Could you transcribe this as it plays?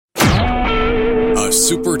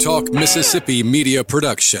SuperTalk Mississippi media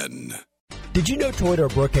production. Did you know Toyota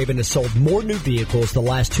of Brookhaven has sold more new vehicles the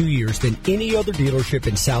last 2 years than any other dealership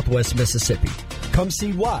in Southwest Mississippi? Come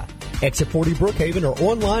see why. Exit 40 Brookhaven or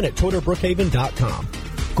online at ToyotaBrookhaven.com.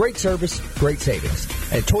 Great service, great savings.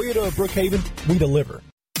 At Toyota of Brookhaven, we deliver.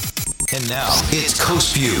 And now, it's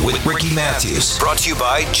Coast View with Ricky Matthews. Brought to you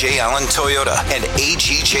by J. Allen Toyota and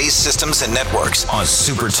AGJ Systems and Networks on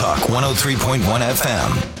SuperTalk 103.1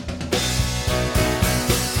 FM.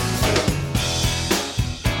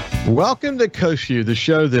 Welcome to Coast View, the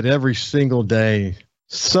show that every single day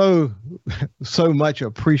so much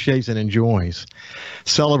appreciates and enjoys,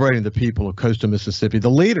 celebrating the people of coastal Mississippi, the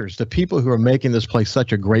leaders, the people who are making this place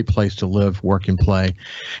such a great place to live, work, and play.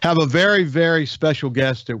 Have a very, very special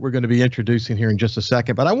guest that we're going to be introducing here in just a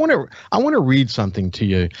second. But I want to read something to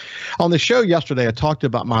you. On the show yesterday, I talked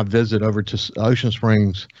about my visit over to Ocean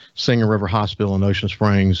Springs, Singer River Hospital in Ocean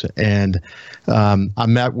Springs, and I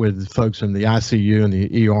met with folks in the ICU and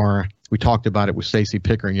the ER. We talked about it with Stacey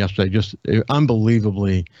Pickering yesterday. Just an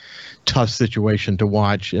unbelievably tough situation to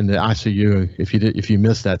watch in the ICU. If you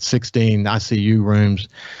missed that, 16 ICU rooms,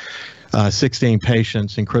 16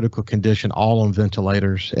 patients in critical condition, all on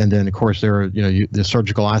ventilators. And then, of course, there are the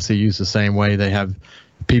surgical ICUs the same way. They have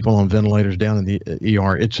people on ventilators down in the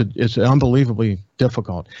ER. It's unbelievably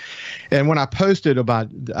difficult. And when I posted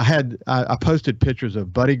I posted pictures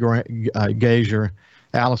of Buddy Gazier,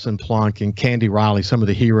 Allison Plunk, and Candy Riley, some of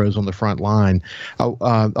the heroes on the front line.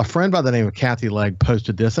 A friend by the name of Kathy Legg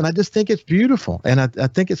posted this, and I just think it's beautiful. And I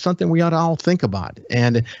think it's something we ought to all think about.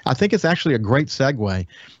 And I think it's actually a great segue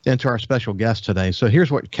into our special guest today. So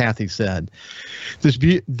here's what Kathy said.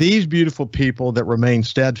 These beautiful people that remain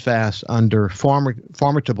steadfast under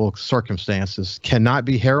formidable circumstances cannot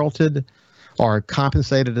be heralded or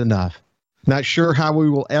compensated enough. Not sure how we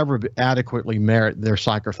will ever adequately merit their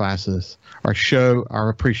sacrifices or show our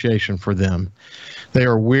appreciation for them. They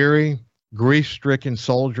are weary, grief-stricken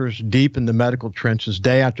soldiers deep in the medical trenches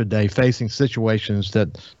day after day, facing situations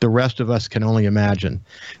that the rest of us can only imagine.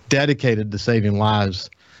 Dedicated to saving lives,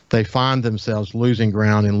 they find themselves losing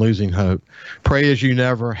ground and losing hope. Pray as you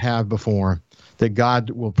never have before that God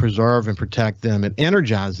will preserve and protect them and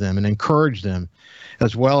energize them and encourage them,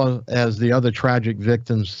 as well as the other tragic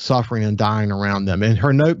victims suffering and dying around them. And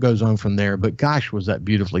her note goes on from there, but gosh, was that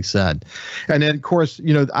beautifully said. And then, of course,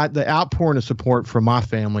 the outpouring of support from my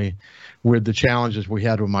family with the challenges we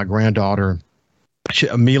had with my granddaughter,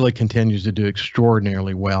 Amelia continues to do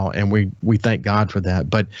extraordinarily well, and we thank God for that.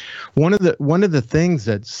 But one of the things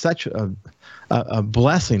that's such a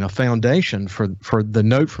blessing, a foundation for the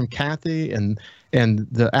note from Kathy and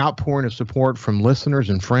the outpouring of support from listeners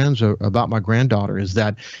and friends about my granddaughter is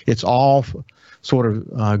that it's all sort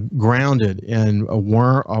of grounded in a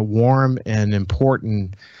warm and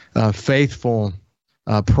important, faithful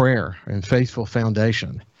prayer and faithful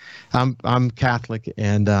foundation. I'm Catholic,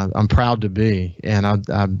 and I'm proud to be, and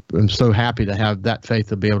I'm so happy to have that faith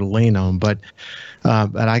to be able to lean on. But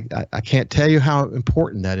I can't tell you how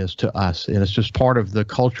important that is to us, and it's just part of the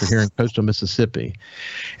culture here in coastal Mississippi.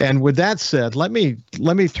 And with that said, let me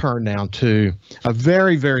turn now to a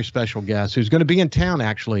very, very special guest who's going to be in town.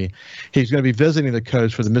 Actually, he's going to be visiting the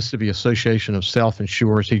coast for the Mississippi Association of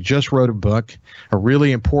Self-Insurers. He just wrote a book, a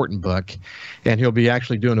really important book, and he'll be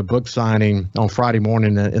actually doing a book signing on Friday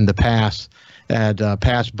morning in the Pass at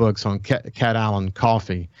Pass Books on Cat Island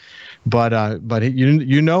Coffee. But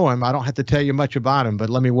you know him. I don't have to tell you much about him,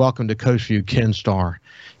 but let me welcome to Coast View Ken Starr.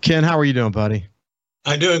 Ken, how are you doing, buddy?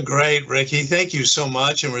 I'm doing great, Ricky. Thank you so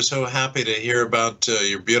much, and we're so happy to hear about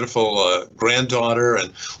your beautiful granddaughter,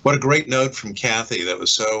 and what a great note from Kathy. That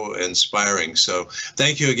was so inspiring. So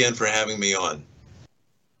thank you again for having me on.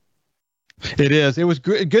 It is. It was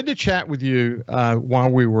good to chat with you while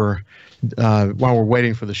we're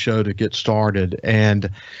waiting for the show to get started. And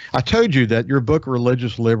I told you that your book,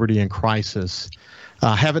 Religious Liberty in Crisis,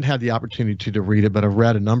 I haven't had the opportunity to read it, but I've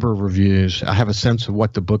read a number of reviews. I have a sense of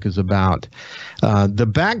what the book is about. The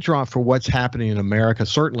backdrop for what's happening in America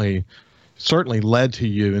certainly led to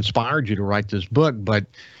you, inspired you to write this book. But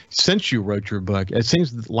since you wrote your book, it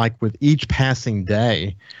seems like with each passing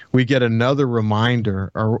day, we get another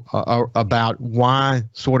reminder about why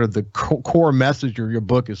sort of the core message of your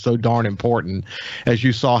book is so darn important, as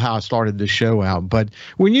you saw how I started the show out. But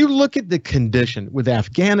when you look at the condition with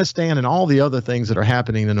Afghanistan and all the other things that are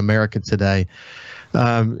happening in America today,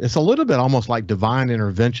 it's a little bit almost like divine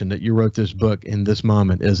intervention that you wrote this book in this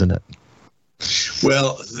moment, isn't it?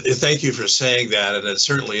 Well, thank you for saying that, and it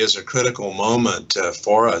certainly is a critical moment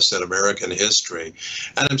for us in American history.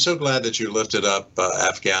 And I'm so glad that you lifted up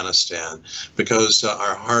Afghanistan, because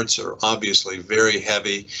our hearts are obviously very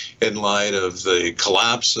heavy in light of the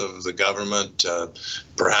collapse of the government.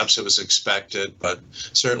 Perhaps it was expected, but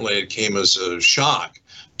certainly it came as a shock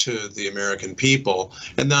to the American people.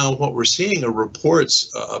 And now what we're seeing are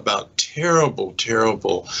reports about terrible,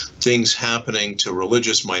 terrible things happening to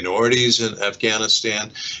religious minorities in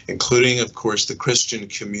Afghanistan, including, of course, the Christian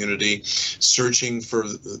community, searching for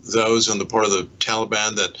those on the part of the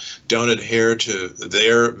Taliban that don't adhere to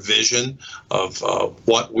their vision of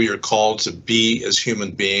what we are called to be as human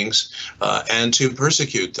beings, and to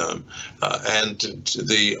persecute them, and to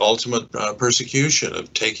the ultimate persecution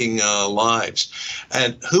of taking lives.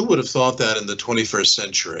 And who would have thought that in the 21st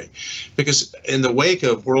century? Because in the wake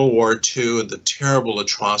of World War II and the terrible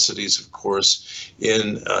atrocities, of course,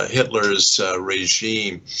 in Hitler's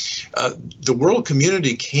regime, the world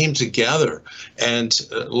community came together and,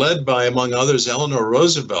 led by, among others, Eleanor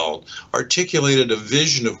Roosevelt, articulated a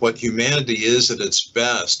vision of what humanity is at its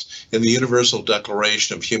best in the Universal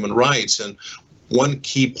Declaration of Human Rights. And one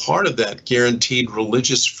key part of that guaranteed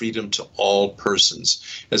religious freedom to all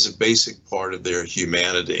persons as a basic part of their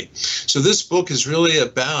humanity. So this book is really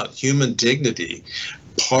about human dignity.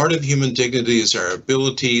 Part of human dignity is our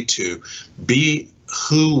ability to be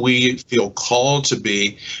who we feel called to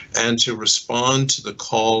be and to respond to the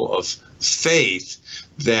call of faith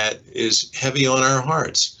that is heavy on our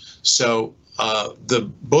hearts. So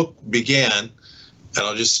the book began, and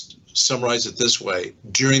I'll just summarize it this way: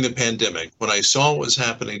 during the pandemic, when I saw what was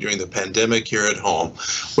happening during the pandemic here at home,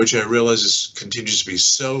 which I realize continues to be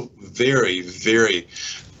so very, very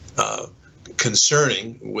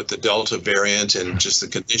concerning with the Delta variant and just the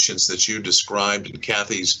conditions that you described in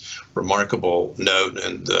Kathy's remarkable note,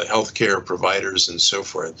 and the healthcare providers and so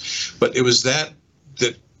forth. But it was that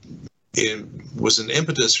it was an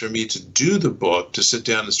impetus for me to do the book, to sit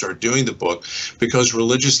down and start doing the book, because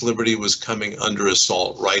religious liberty was coming under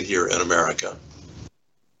assault right here in America.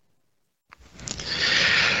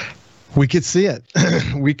 We could see it.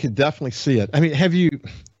 We could definitely see it. I mean,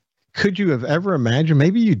 could you have ever imagined,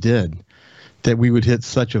 maybe you did, that we would hit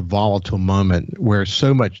such a volatile moment where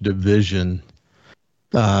so much division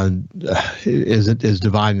is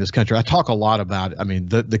dividing this country? I talk a lot about,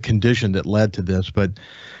 the condition that led to this, but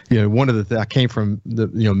one of the I came from the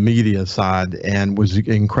media side and was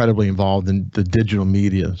incredibly involved in the digital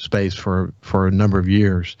media space for a number of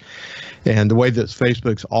years, and the way that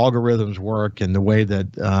Facebook's algorithms work and the way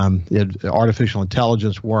that artificial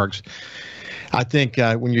intelligence works. I think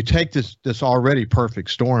when you take this already perfect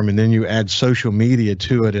storm and then you add social media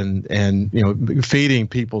to it and feeding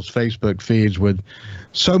people's Facebook feeds with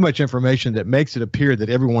so much information that makes it appear that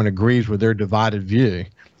everyone agrees with their divided view,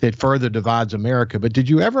 it further divides America. But did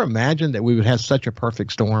you ever imagine that we would have such a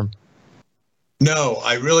perfect storm? No,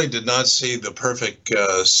 I really did not see the perfect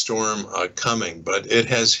storm coming, but it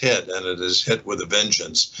has hit, and it has hit with a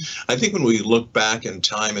vengeance. I think when we look back in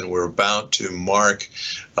time, and we're about to mark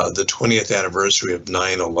the 20th anniversary of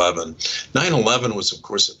 9/11. 9/11 was, of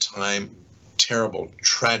course, a time, terrible,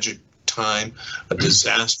 tragic time, a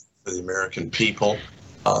disaster for the American people.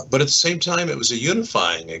 But at the same time, it was a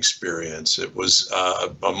unifying experience. It was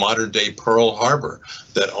a modern-day Pearl Harbor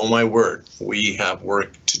that, oh my word, we have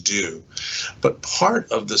work to do. But part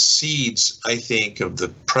of the seeds, I think, of the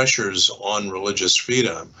pressures on religious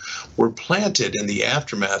freedom were planted in the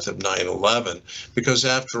aftermath of 9/11, because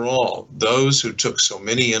after all, those who took so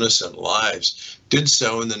many innocent lives did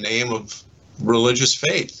so in the name of religious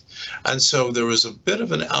faith. And so there was a bit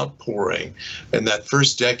of an outpouring in that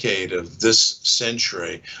first decade of this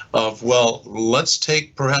century of, well, let's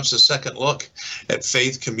take perhaps a second look at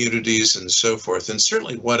faith communities and so forth. And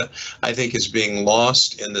certainly what I think is being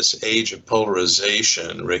lost in this age of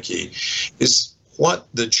polarization, Ricky, is what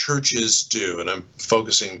the churches do. And I'm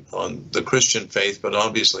focusing on the Christian faith, but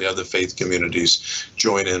obviously other faith communities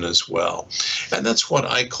join in as well. And that's what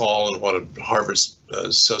I call, and what a Harvard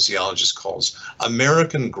sociologist calls,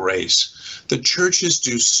 American grace. The churches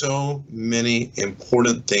do so many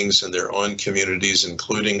important things in their own communities,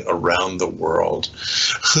 including around the world.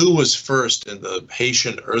 Who was first in the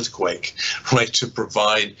Haitian earthquake, right, to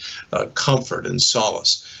provide comfort and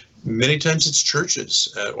solace? Many times it's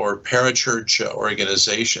churches or parachurch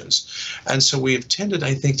organizations. And so we have tended,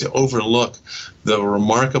 I think, to overlook the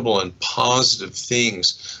remarkable and positive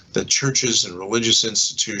things that churches and religious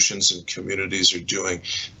institutions and communities are doing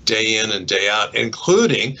day in and day out,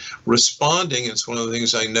 including responding. It's one of the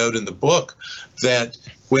things I note in the book, that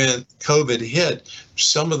when COVID hit,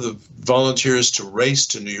 some of the volunteers to Race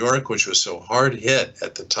to New York, which was so hard hit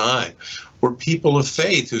at the time, were people of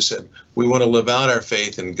faith who said, we want to live out our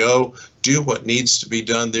faith and go do what needs to be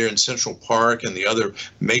done there in Central Park and the other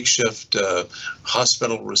makeshift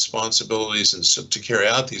hospital responsibilities and so, to carry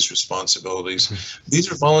out these responsibilities. These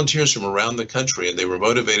are volunteers from around the country, and they were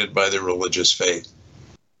motivated by their religious faith.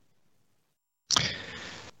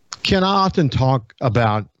 Ken, I often talk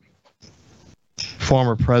about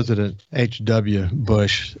former President H.W.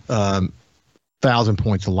 Bush, 1,000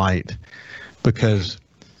 points of light, because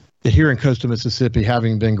here in coastal Mississippi,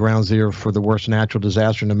 having been ground zero for the worst natural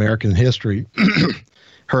disaster in American history,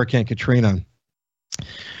 Hurricane Katrina,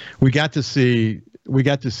 we got to see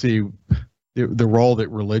the role that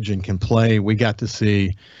religion can play. We got to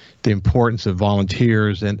see the importance of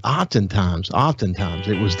volunteers, and oftentimes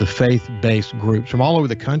it was the faith-based groups from all over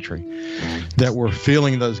the country that were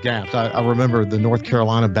filling those gaps. I remember the North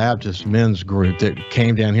Carolina Baptist men's group that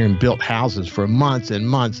came down here and built houses for months and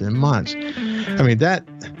months and months. I mean, that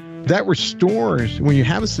restores, when you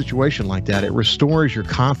have a situation like that, it restores your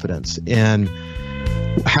confidence in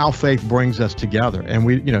how faith brings us together. And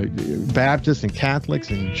we, Baptists and Catholics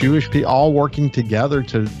and Jewish people all working together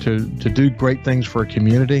to do great things for a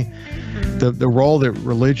community. The role that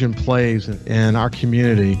religion plays in our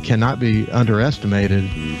community cannot be underestimated.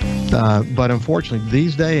 But unfortunately,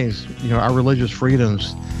 these days, our religious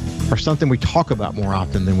freedoms are something we talk about more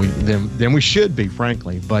often than we should be,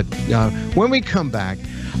 frankly. But when we come back,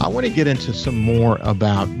 I want to get into some more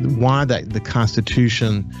about why the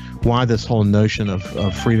Constitution, why this whole notion of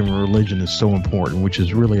freedom of religion is so important, which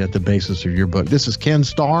is really at the basis of your book. This is Ken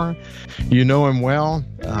Starr. You know him well.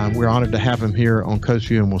 We're honored to have him here on Coast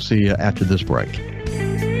View, and we'll see you after this break.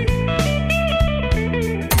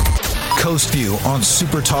 Coast View on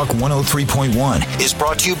Super Talk 103.1 is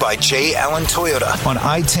brought to you by J. Allen Toyota on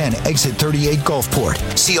I-10 exit 38 Gulfport.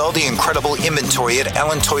 See all the incredible inventory at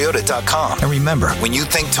allentoyota.com. And remember, when you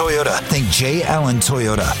think Toyota, think J. Allen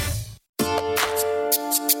Toyota.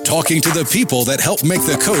 Talking to the people that help make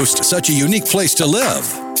the coast such a unique place to live.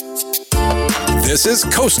 This is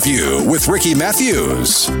Coast View with Ricky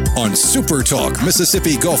Matthews on Super Talk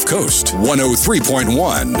Mississippi Gulf Coast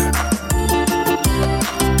 103.1.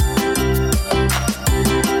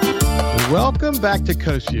 Welcome back to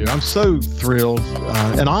Coast View. I'm so thrilled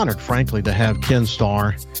and honored, frankly, to have Ken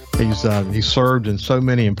Starr. He's served in so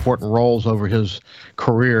many important roles over his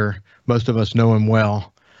career. Most of us know him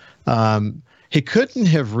well. He couldn't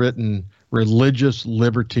have written Religious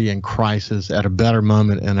Liberty and Crisis at a better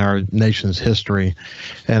moment in our nation's history,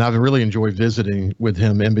 and I've really enjoyed visiting with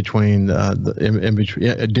him in between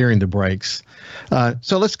during the breaks.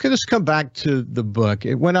 So let's just come back to the book.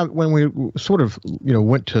 When we sort of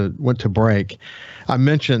went to break, I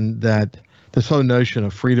mentioned that this whole notion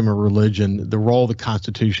of freedom of religion, the role the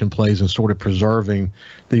Constitution plays in sort of preserving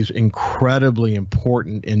these incredibly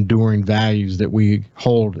important, enduring values that we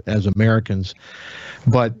hold as Americans.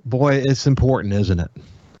 But boy, it's important, isn't it?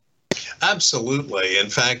 Absolutely. In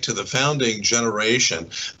fact, to the founding generation,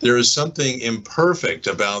 there is something imperfect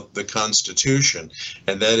about the Constitution,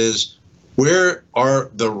 and that is, where are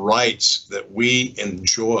the rights that we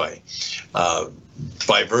enjoy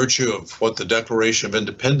by virtue of what the Declaration of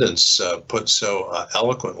Independence put so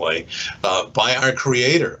eloquently, by our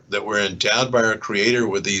Creator, that we're endowed by our Creator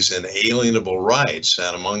with these inalienable rights,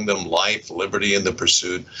 and among them life, liberty, and the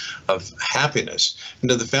pursuit of happiness.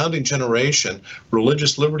 And to the founding generation,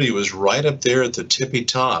 religious liberty was right up there at the tippy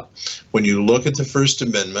top. When you look at the First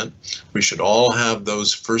Amendment, we should all have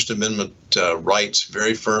those First Amendment rights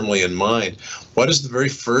very firmly in mind. What is the very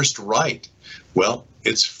first right? Well,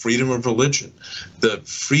 it's freedom of religion, the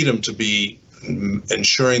freedom to be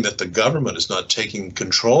ensuring that the government is not taking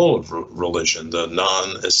control of religion, the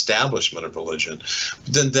non-establishment of religion.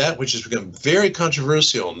 But then that which has become very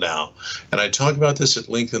controversial now, and I talk about this at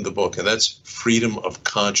length in the book, and that's freedom of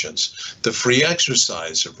conscience, the free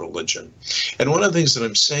exercise of religion. And one of the things that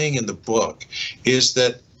I'm saying in the book is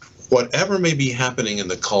that whatever may be happening in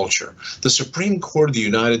the culture, the Supreme Court of the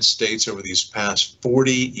United States over these past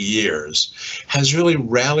 40 years has really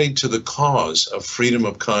rallied to the cause of freedom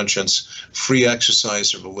of conscience, free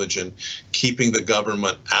exercise of religion, keeping the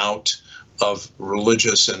government out of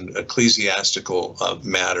religious and ecclesiastical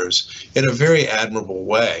matters in a very admirable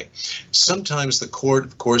way. Sometimes the court,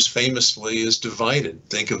 of course, famously is divided.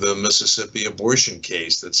 Think of the Mississippi abortion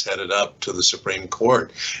case that's headed up to the Supreme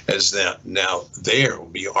Court, as that now there will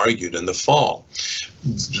be argued in the fall.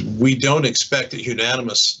 we don't expect a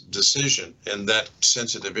unanimous decision in that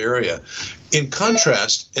sensitive area. In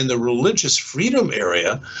contrast, in the religious freedom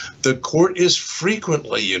area, the court is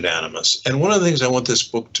frequently unanimous. And one of the things I want this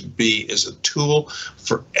book to be is a tool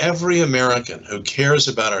for every American who cares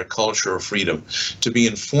about our culture of freedom to be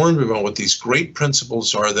informed about what these great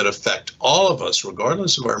principles are that affect all of us,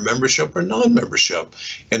 regardless of our membership or non-membership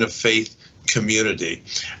in a faith community.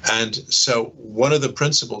 And so one of the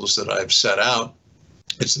principles that I've set out,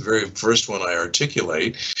 it's the very first one I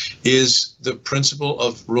articulate, is the principle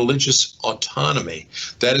of religious autonomy.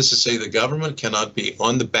 That is to say, the government cannot be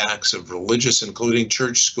on the backs of religious, including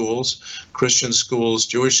church schools, Christian schools,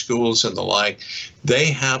 Jewish schools, and the like. They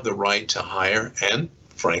have the right to hire and,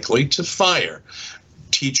 frankly, to fire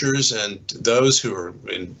teachers and those who are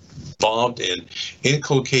involved in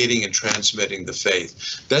inculcating and transmitting the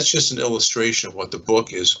faith. That's just an illustration of what the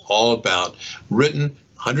book is all about, written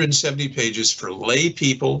 170 pages for lay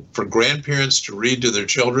people, for grandparents to read to their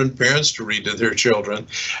children, parents to read to their children,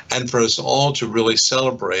 and for us all to really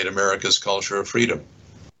celebrate America's culture of freedom.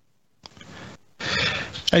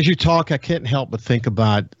 As you talk, I can't help but think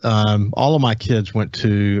about all of my kids went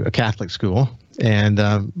to a Catholic school, and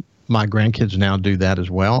my grandkids now do that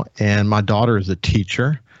as well. And my daughter is a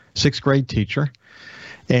teacher, 6th grade teacher,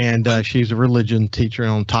 and she's a religion teacher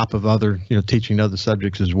on top of other, teaching other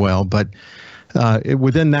subjects as well. But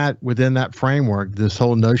within that framework, this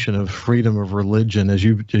whole notion of freedom of religion, as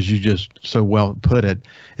you just so well put it,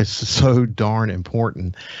 is so darn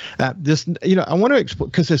important. I want to explain,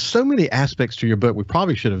 because there's so many aspects to your book. We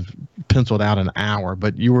probably should have penciled out an hour,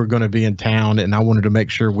 but you were going to be in town, and I wanted to make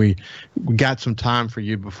sure we got some time for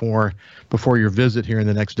you before your visit here in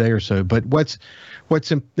the next day or so. But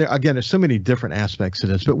again, there's so many different aspects to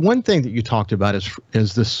this, but one thing that you talked about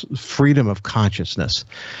is this freedom of consciousness.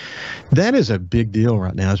 That is a big deal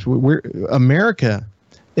right now. America,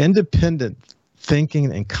 independent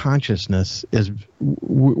thinking and consciousness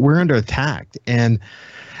we're under attack. And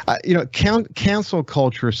cancel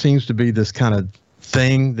culture seems to be this kind of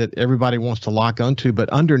thing that everybody wants to lock onto, but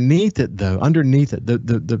underneath it,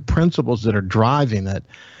 the principles that are driving it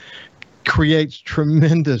creates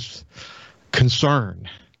tremendous concern.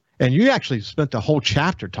 And you actually spent the whole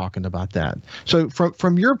chapter talking about that. So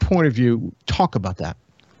from your point of view, talk about that.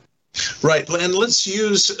 Right. And let's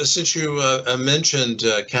use, since you mentioned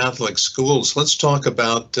Catholic schools, let's talk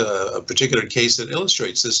about a particular case that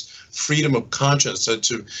illustrates this freedom of conscience.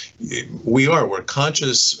 We're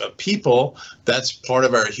conscious people. That's part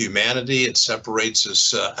of our humanity. It separates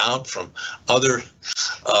us out from other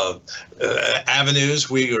avenues.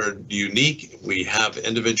 We are unique. We have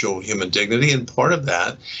individual human dignity. And part of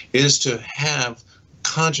that is to have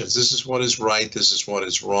conscience. This is what is right. This is what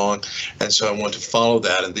is wrong. And so I want to follow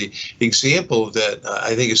that. And the example that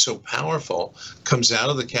I think is so powerful comes out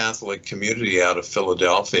of the Catholic community out of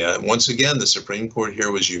Philadelphia. And once again, the Supreme Court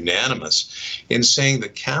here was unanimous in saying the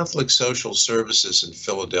Catholic social services in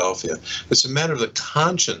Philadelphia, it's a matter of the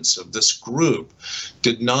conscience of this group,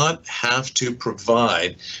 did not have to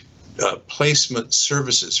provide placement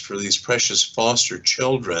services for these precious foster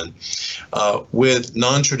children with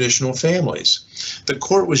non-traditional families. The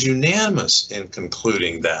court was unanimous in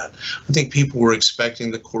concluding that. I think people were expecting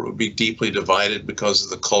the court would be deeply divided because of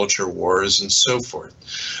the culture wars and so forth.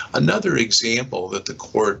 Another example that the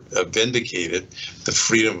court vindicated the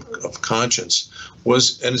freedom of conscience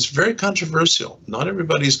was, and it's very controversial, not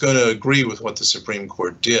everybody's going to agree with what the Supreme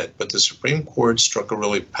Court did, but the Supreme Court struck a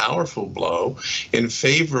really powerful blow in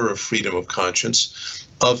favor of freedom of conscience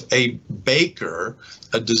of a baker,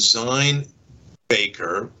 a design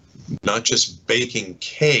baker, not just baking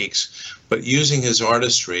cakes, but using his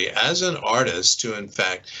artistry as an artist to, in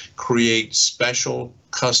fact, create special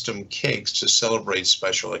custom cakes to celebrate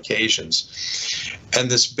special occasions. And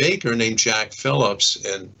this baker named Jack Phillips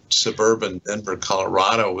in suburban Denver,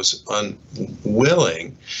 Colorado, was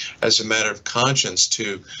unwilling, as a matter of conscience,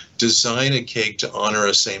 to design a cake to honor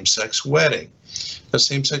a same-sex wedding. Now,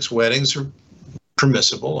 same-sex weddings are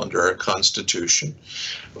permissible under our Constitution,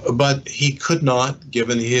 but he could not,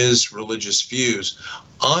 given his religious views,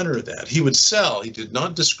 honor that. He would sell. He did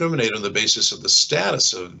not discriminate on the basis of the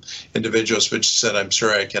status of individuals, which said, I'm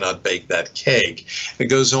sorry, I cannot bake that cake. It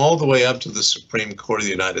goes all the way up to the Supreme Court of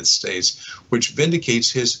the United States, which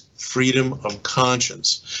vindicates his freedom of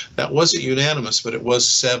conscience. That wasn't unanimous, but it was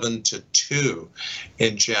 7-2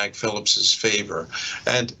 in Jack Phillips's favor.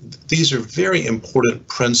 And these are very important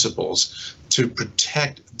principles to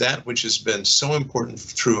protect that which has been so important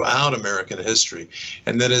throughout American history,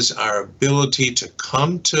 and that is our ability to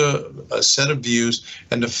come to a set of views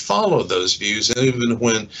and to follow those views, even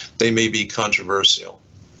when they may be controversial.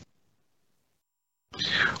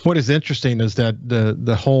 What is interesting is that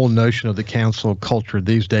the whole notion of the cancel culture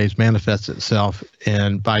these days manifests itself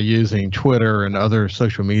by using Twitter and other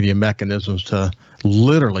social media mechanisms to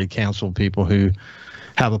literally cancel people who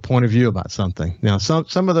have a point of view about something. Now,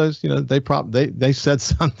 some of those, they said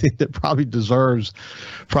something that probably deserves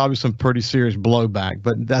some pretty serious blowback,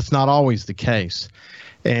 but that's not always the case.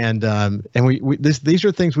 And these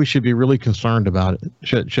are things we should be really concerned about,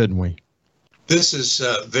 shouldn't we? This is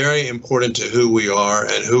very important to who we are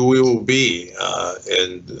and who we will be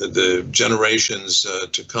in the generations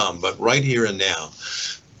to come, but right here and now.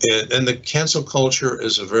 And the cancel culture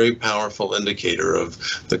is a very powerful indicator of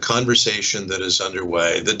the conversation that is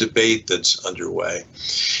underway, the debate that's underway.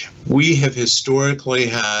 We have historically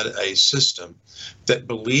had a system that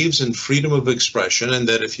believes in freedom of expression, and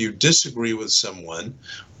that if you disagree with someone,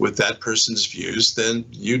 with that person's views, then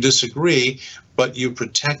you disagree, but you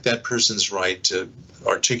protect that person's right to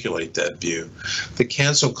articulate that view. The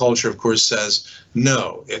cancel culture, of course, says,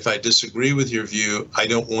 no, if I disagree with your view, I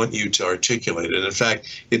don't want you to articulate it. In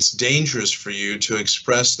fact, it's dangerous for you to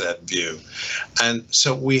express that view. And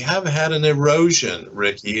so we have had an erosion,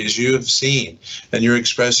 Ricky, as you have seen, and you're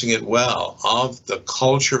expressing it well, of the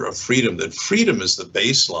culture of freedom, that freedom is the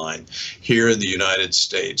baseline here in the United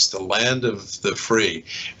States, the land of the free.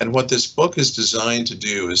 And what this book is designed to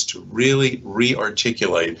do is to really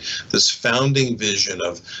re-articulate this founding vision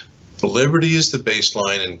of liberty is the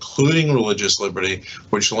baseline, including religious liberty,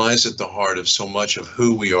 which lies at the heart of so much of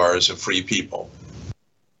who we are as a free people.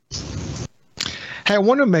 Hey, I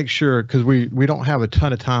want to make sure, because we don't have a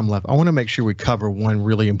ton of time left, I want to make sure we cover one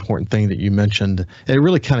really important thing that you mentioned. It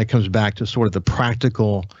really kind of comes back to sort of the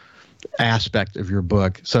practical aspect of your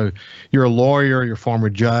book. So you're a lawyer, you're a former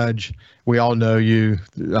judge. We all know you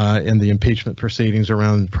in the impeachment proceedings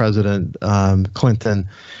around President Clinton.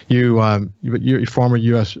 You're a former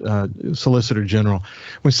U.S. Solicitor General.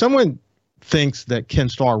 When someone thinks that Ken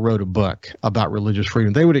Starr wrote a book about religious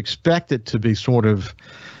freedom, they would expect it to be sort of,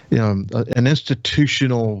 an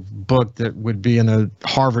institutional book that would be in a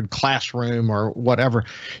Harvard classroom or whatever.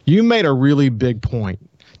 You made a really big point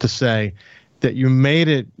to say that you made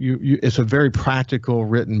it. It's a very practical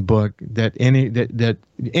written book that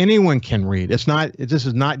anyone can read. This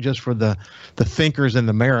is not just for the thinkers in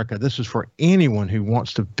America. This is for anyone who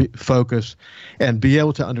wants to focus and be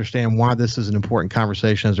able to understand why this is an important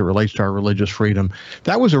conversation as it relates to our religious freedom.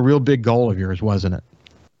 That was a real big goal of yours, wasn't it?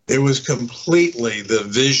 It was completely the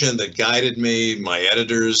vision that guided me. My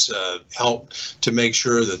editors helped to make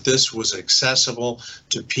sure that this was accessible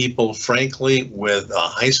to people, frankly, with a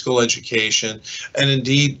high school education. And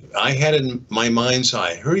indeed, I had in my mind's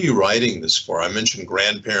eye, who are you writing this for? I mentioned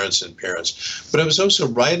grandparents and parents, but I was also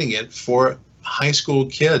writing it for high school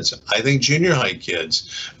kids. I think junior high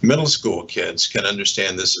kids, middle school kids can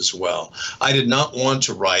understand this as well. I did not want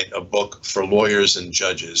to write a book for lawyers and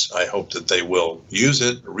judges. I hope that they will use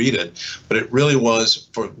it, read it, but it really was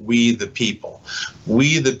for we the people.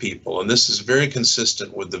 We the people, and this is very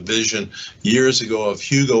consistent with the vision years ago of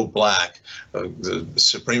Hugo Black, the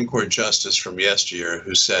Supreme Court Justice from yesteryear,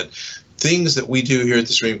 who said, things that we do here at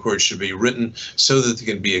the Supreme Court should be written so that they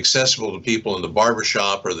can be accessible to people in the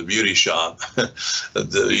barbershop or the beauty shop,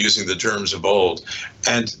 using the terms of old.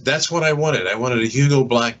 And that's what I wanted. I wanted a Hugo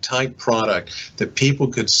Black type product that people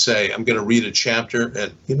could say, I'm going to read a chapter,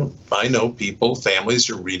 and I know people, families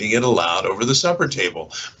are reading it aloud over the supper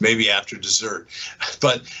table, maybe after dessert.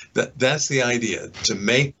 But that's the idea, to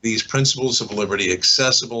make these principles of liberty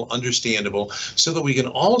accessible, understandable, so that we can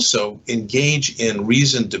also engage in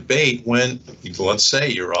reasoned debate when, let's say,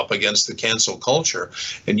 you're up against the cancel culture,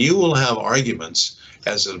 and you will have arguments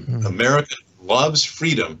as an American who loves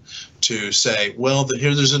freedom to say, well,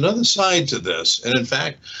 there's another side to this. And in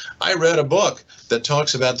fact, I read a book that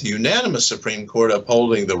talks about the unanimous Supreme Court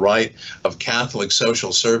upholding the right of Catholic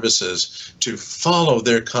social services to follow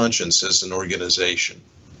their conscience as an organization.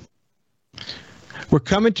 We're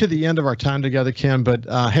coming to the end of our time together, Ken, but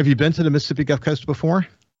have you been to the Mississippi Gulf Coast before?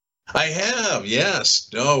 I have, yes.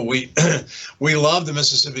 No, we love the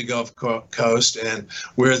Mississippi Gulf Coast, and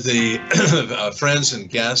we're the friends and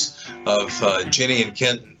guests of Jenny and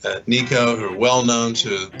Kent Nico, who are well known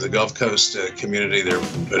to the Gulf Coast community. They're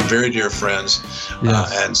very dear friends,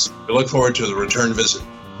 yes. And we look forward to the return visit.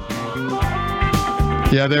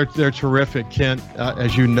 Yeah, they're terrific, Kent,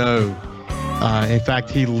 as you know. In fact,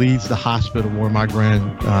 he leads the hospital where my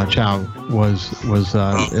grandchild was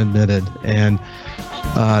admitted, and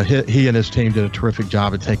he and his team did a terrific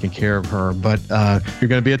job of taking care of her. But you're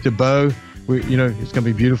going to be at the Bow. It's going to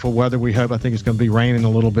be beautiful weather, we hope. I think it's going to be raining a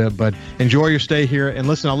little bit, but enjoy your stay here. And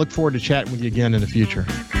listen, I look forward to chatting with you again in the future.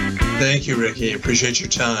 Thank you, Ricky. Appreciate your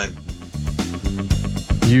time.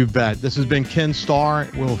 You bet. This has been Ken Starr.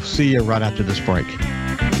 We'll see you right after this break.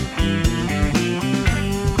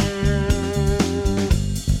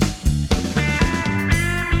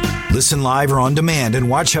 Listen live or on demand and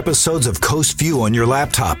watch episodes of Coast View on your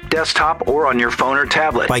laptop, desktop, or on your phone or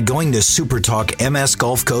tablet by going to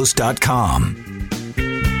supertalkmsgulfcoast.com.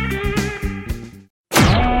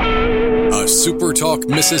 A SuperTalk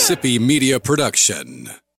Mississippi media production.